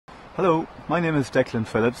Hello, my name is Declan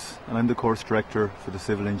Phillips and I'm the course director for the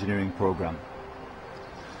Civil Engineering programme.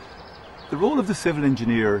 The role of the civil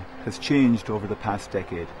engineer has changed over the past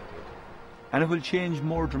decade, and it will change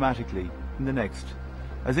more dramatically in the next,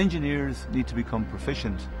 as engineers need to become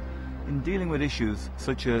proficient in dealing with issues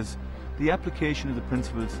such as the application of the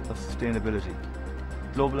principles of sustainability,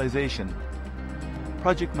 globalisation,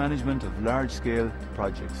 project management of large-scale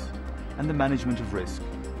projects, and the management of risk,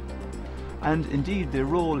 and indeed their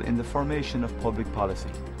role in the formation of public policy.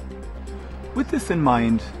 With this in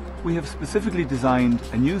mind, we have specifically designed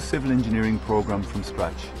a new civil engineering programme from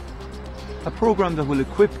scratch. A programme that will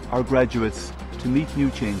equip our graduates to meet new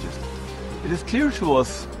changes. It is clear to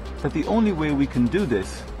us that the only way we can do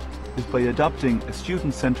this is by adopting a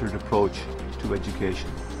student-centred approach to education,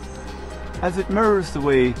 as it mirrors the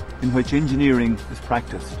way in which engineering is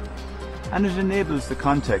practiced, and it enables the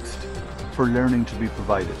context for learning to be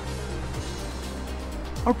provided.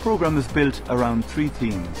 Our programme is built around three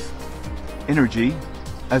themes: energy,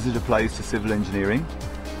 as it applies to civil engineering,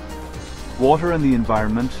 water and the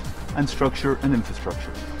environment, and structure and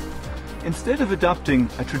infrastructure. Instead of adopting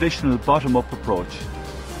a traditional bottom-up approach,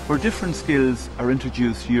 where different skills are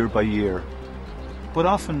introduced year by year, but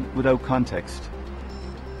often without context,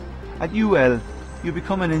 at UL you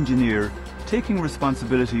become an engineer taking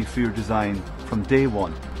responsibility for your design from day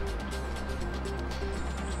one.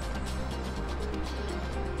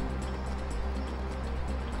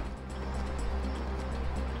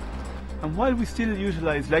 And while we still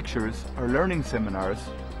utilise lectures or learning seminars,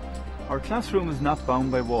 our classroom is not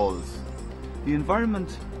bound by walls. The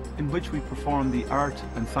environment in which we perform the art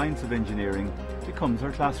and science of engineering becomes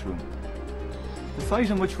our classroom. The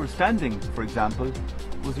site on which we're standing, for example,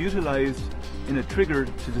 was utilised in a trigger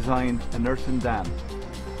to design an earthen dam.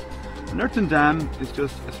 An earthen dam is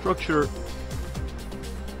just a structure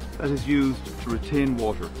that is used to retain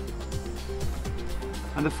water.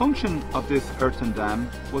 And the function of this earthen dam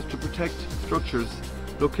was to protect structures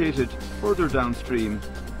located further downstream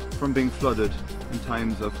from being flooded in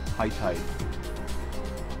times of high tide.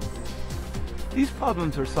 These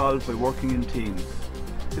problems are solved by working in teams,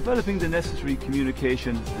 developing the necessary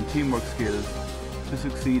communication and teamwork skills to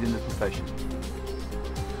succeed in the profession.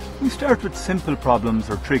 We start with simple problems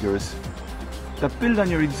or triggers that build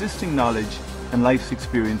on your existing knowledge and life's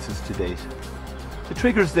experiences to date. The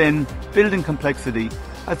triggers then build in complexity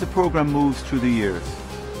as the programme moves through the years,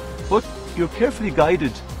 but you're carefully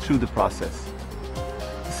guided through the process.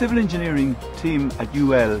 The civil engineering team at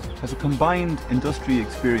UL has a combined industry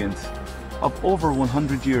experience of over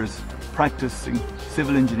 100 years practicing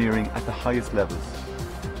civil engineering at the highest levels.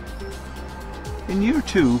 In year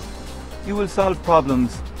 2, you will solve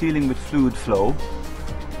problems dealing with fluid flow,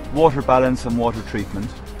 water balance and water treatment,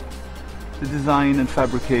 the design and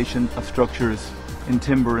fabrication of structures in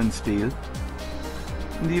timber and steel,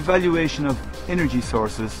 and the evaluation of energy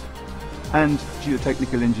sources and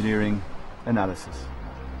geotechnical engineering analysis.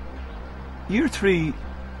 Year 3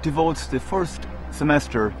 devotes the first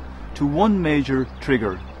semester to one major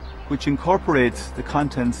trigger, which incorporates the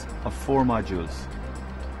contents of 4 modules.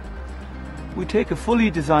 We take a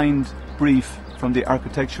fully designed brief from the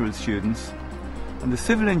architectural students, and the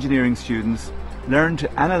civil engineering students learn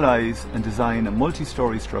to analyse and design a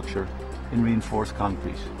multi-storey structure in reinforced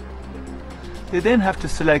concrete. They then have to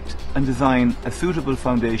select and design a suitable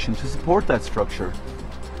foundation to support that structure,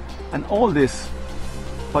 and all this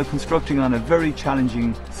while constructing on a very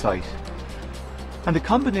challenging site. And a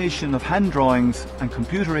combination of hand drawings and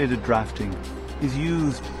computer-aided drafting is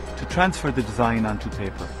used to transfer the design onto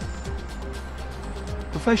paper.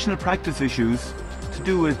 Professional practice issues to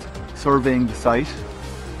do with surveying the site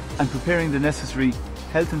and preparing the necessary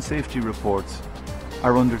health and safety reports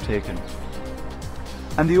are undertaken.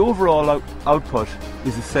 And the overall output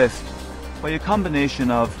is assessed by a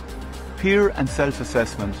combination of peer and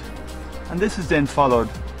self-assessment, and this is then followed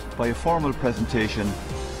by a formal presentation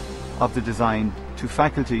of the design to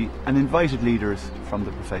faculty and invited leaders from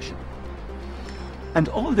the profession. And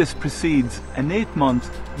all this precedes an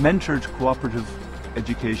 8-month mentored cooperative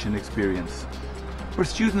education experience, where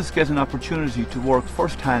students get an opportunity to work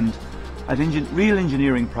first-hand at real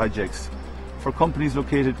engineering projects for companies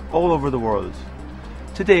located all over the world.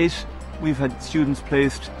 To date, we've had students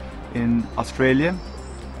placed in Australia,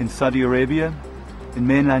 in Saudi Arabia, in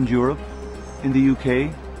mainland Europe, in the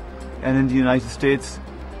UK, and in the United States,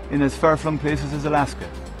 in as far-flung places as Alaska.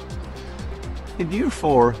 In year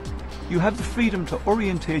 4, you have the freedom to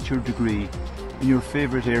orientate your degree in your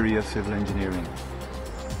favourite area of civil engineering,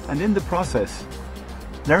 and in the process,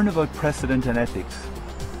 learn about precedent and ethics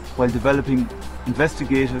while developing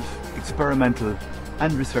investigative, experimental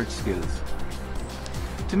and research skills.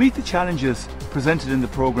 To meet the challenges presented in the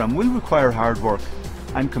programme will require hard work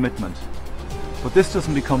and commitment, but this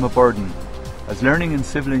doesn't become a burden, as learning in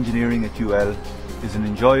civil engineering at UL is an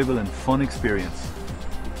enjoyable and fun experience.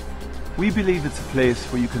 We believe it's a place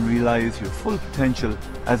where you can realise your full potential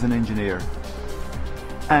as an engineer.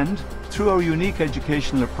 And through our unique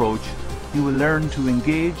educational approach, you will learn to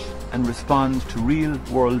engage and respond to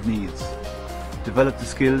real-world needs, develop the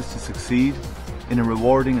skills to succeed in a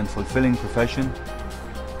rewarding and fulfilling profession.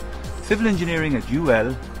 Civil engineering at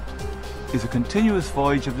UL is a continuous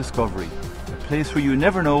voyage of discovery, a place where you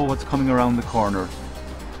never know what's coming around the corner,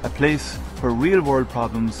 a place where real-world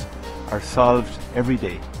problems are solved every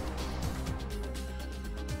day.